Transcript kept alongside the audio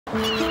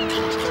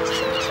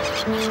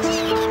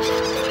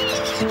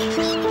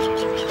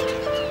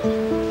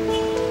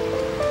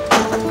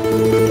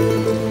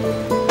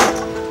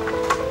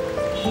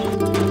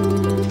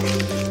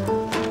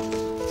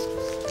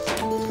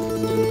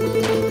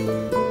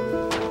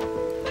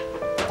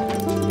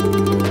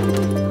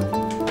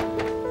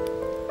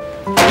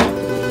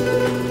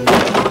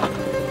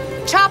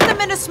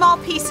Small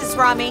pieces,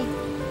 Rami.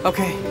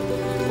 Okay.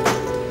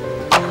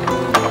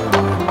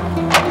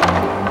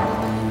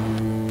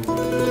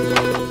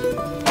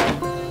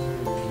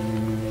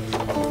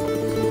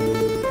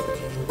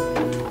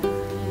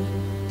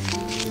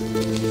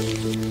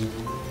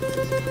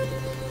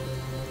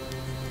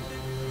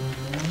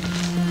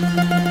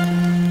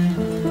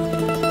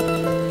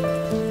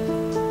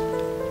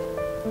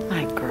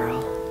 My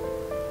girl.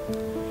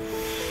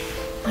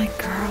 My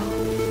girl.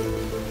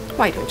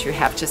 Why don't you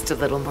have just a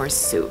little more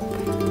soup?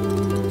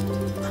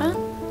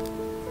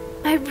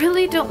 I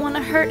really don't want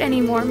to hurt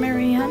anymore,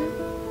 Marianne.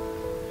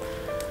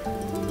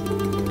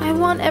 I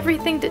want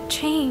everything to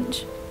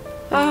change.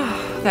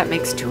 Oh, that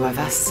makes two of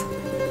us.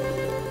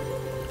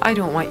 I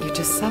don't want you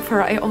to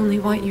suffer. I only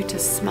want you to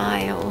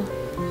smile.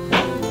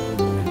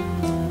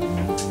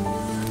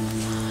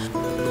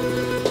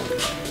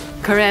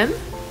 Kerim,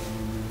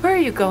 where are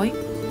you going?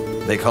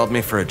 They called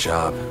me for a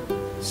job,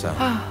 so...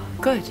 Oh,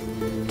 good.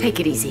 Take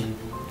it easy.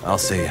 I'll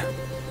see you.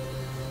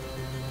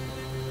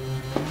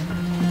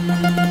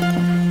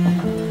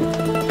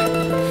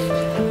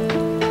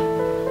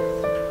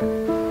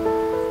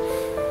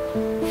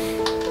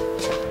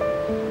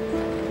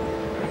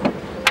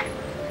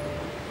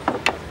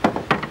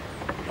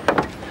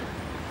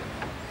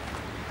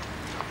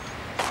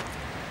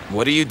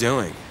 What are you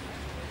doing?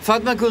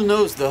 Fatmagul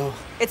knows, though.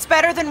 It's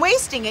better than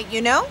wasting it,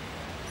 you know?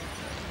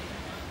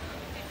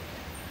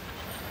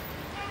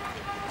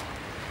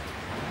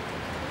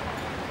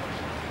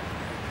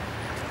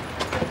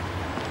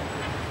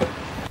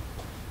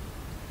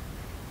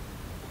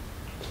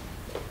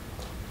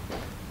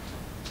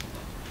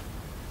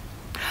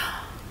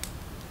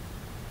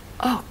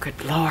 Oh,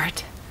 good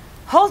Lord.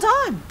 Hold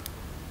on.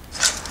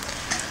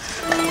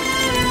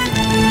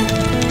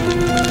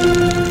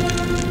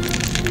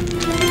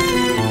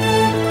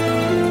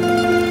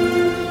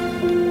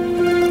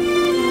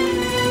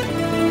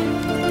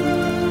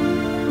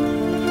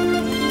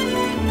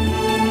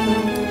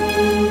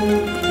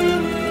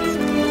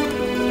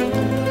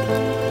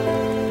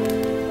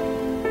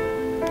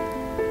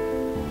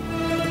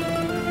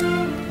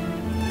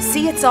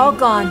 See, it's all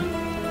gone.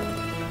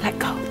 Let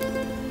go.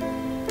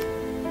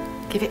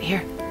 Give it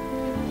here.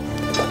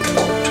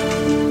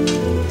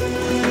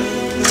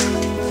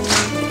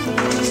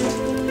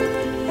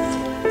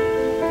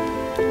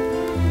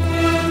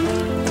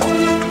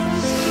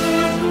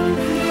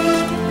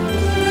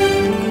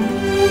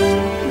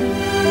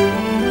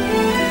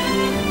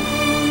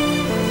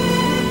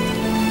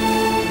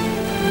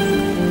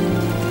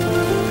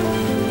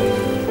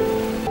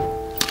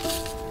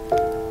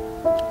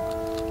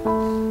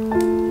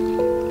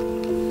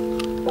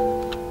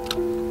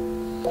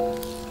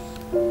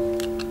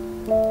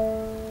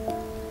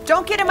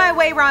 Don't get in my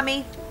way,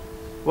 Rami.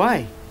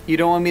 Why? You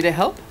don't want me to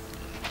help?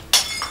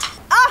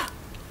 Ah!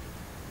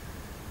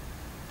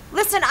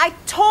 Listen, I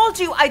told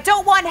you I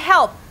don't want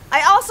help.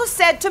 I also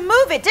said to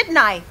move it, didn't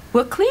I?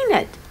 We'll clean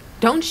it.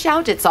 Don't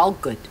shout, it's all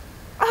good.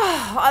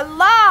 Oh,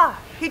 Allah!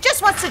 He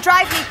just wants to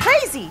drive me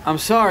crazy. I'm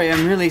sorry,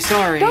 I'm really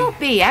sorry. Don't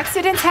be,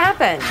 accidents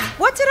happen.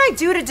 What did I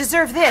do to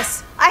deserve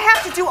this? I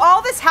have to do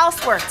all this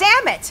housework,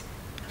 damn it!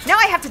 Now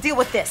I have to deal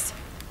with this.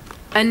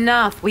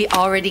 Enough, we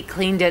already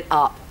cleaned it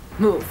up.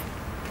 Move.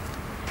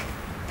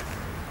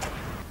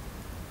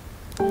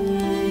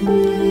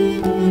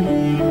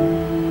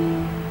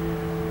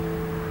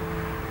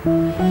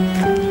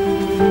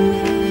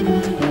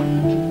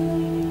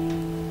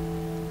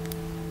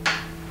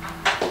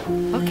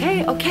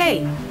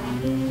 Okay.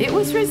 It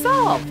was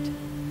resolved.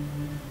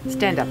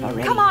 Stand up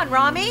already. Come on,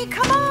 Rami,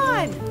 come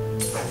on!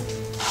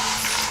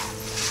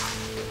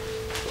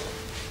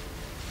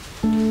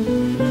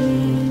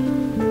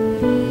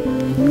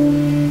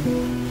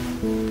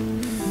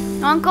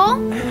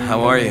 Uncle?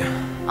 How are you?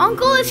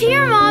 Uncle is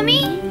here,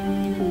 Mommy!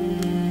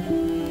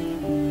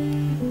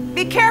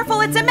 Be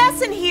careful, it's a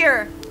mess in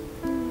here!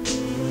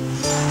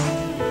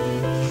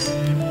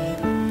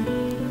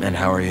 And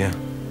how are you?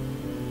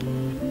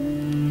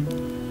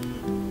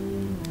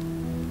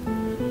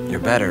 You're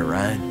better,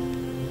 right?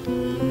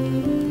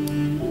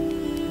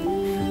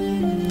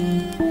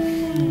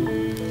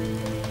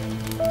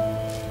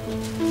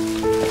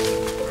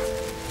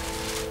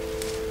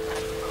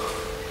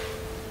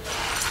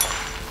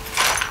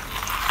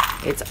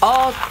 It's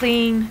all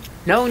clean.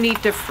 No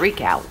need to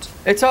freak out.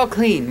 It's all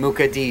clean,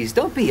 Mukaddees.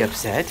 Don't be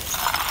upset.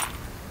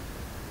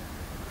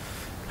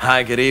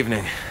 Hi, good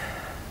evening.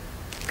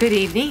 Good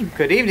evening.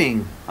 Good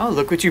evening. Oh,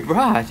 look what you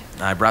brought.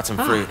 I brought some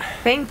fruit.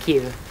 Thank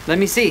you. Let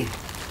me see.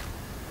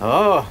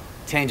 Oh,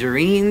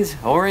 tangerines,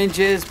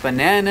 oranges,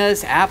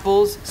 bananas,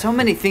 apples. So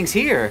many things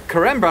here.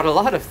 Kerim brought a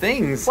lot of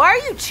things. Why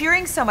are you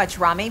cheering so much,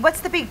 Rami? What's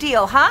the big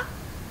deal, huh?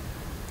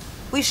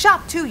 We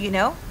shop too, you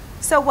know.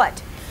 So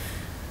what?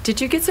 Did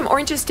you get some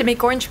oranges to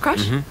make orange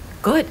crush?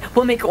 Good.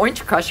 We'll make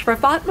orange crush for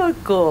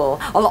Fatmagul.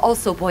 I'll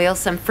also boil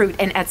some fruit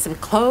and add some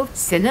cloves,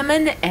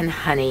 cinnamon, and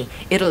honey.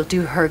 It'll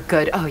do her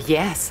good. Oh,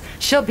 yes.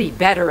 She'll be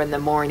better in the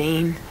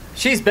morning.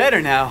 She's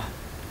better now.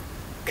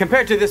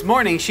 Compared to this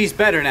morning, she's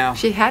better now.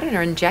 She had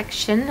her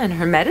injection and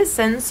her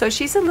medicine, so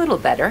she's a little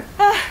better.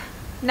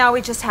 Now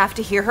we just have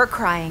to hear her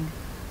crying.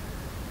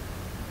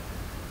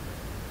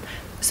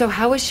 So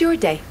how was your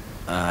day?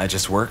 I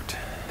just worked.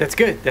 That's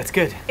good, that's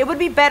good. It would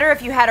be better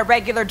if you had a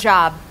regular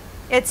job.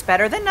 It's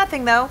better than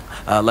nothing, though.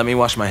 Let me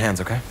wash my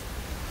hands, okay?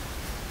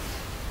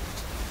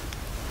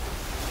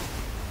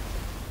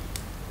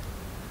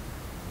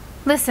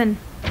 Listen.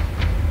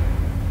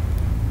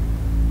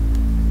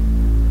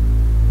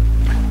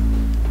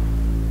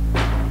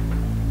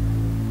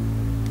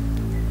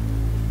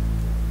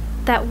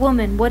 That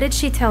woman, what did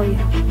she tell you?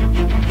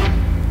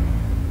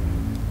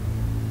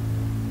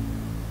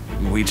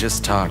 We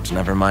just talked,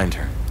 never mind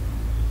her.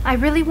 I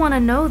really want to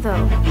know,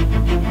 though.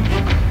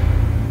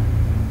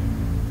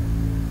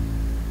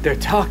 They're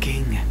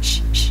talking.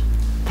 Shh, shh.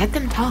 Let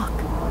them talk.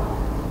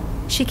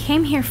 She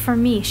came here for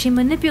me. She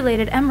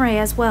manipulated Emre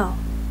as well.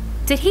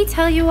 Did he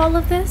tell you all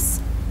of this?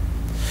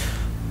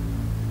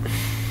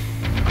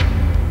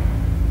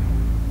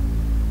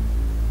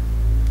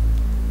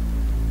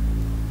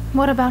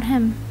 What about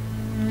him?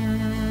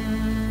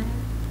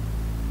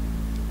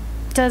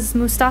 Does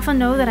Mustafa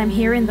know that I'm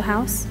here in the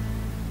house?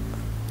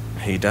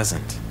 He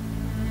doesn't.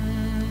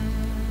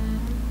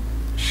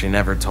 She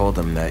never told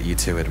him that you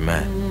two had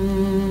met.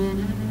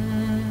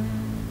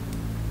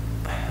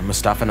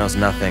 Mustafa knows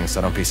nothing,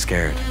 so don't be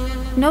scared.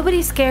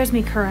 Nobody scares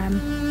me,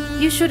 Kerim.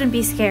 You shouldn't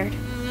be scared.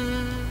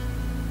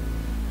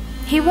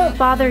 He won't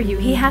bother you.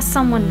 He has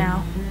someone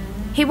now.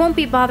 He won't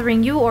be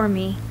bothering you or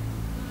me.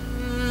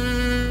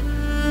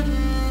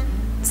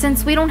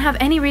 Since we don't have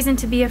any reason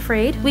to be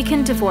afraid, we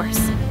can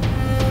divorce.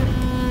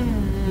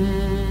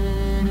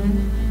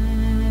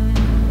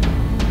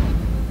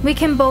 We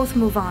can both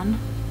move on.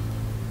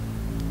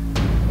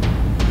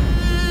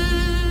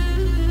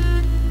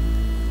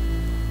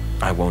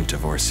 I won't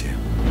divorce you.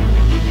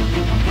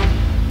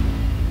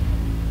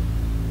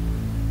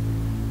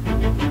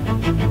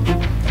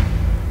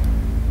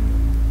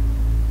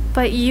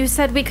 But you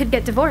said we could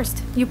get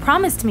divorced. You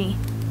promised me.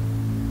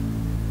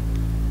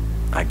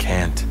 I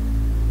can't.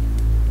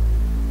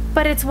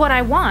 But it's what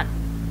I want.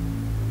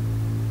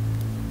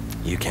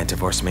 You can't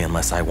divorce me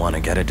unless I want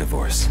to get a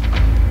divorce.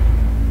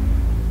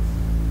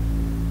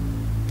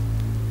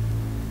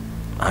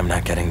 I'm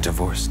not getting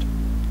divorced.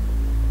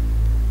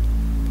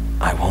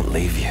 I won't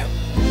leave you.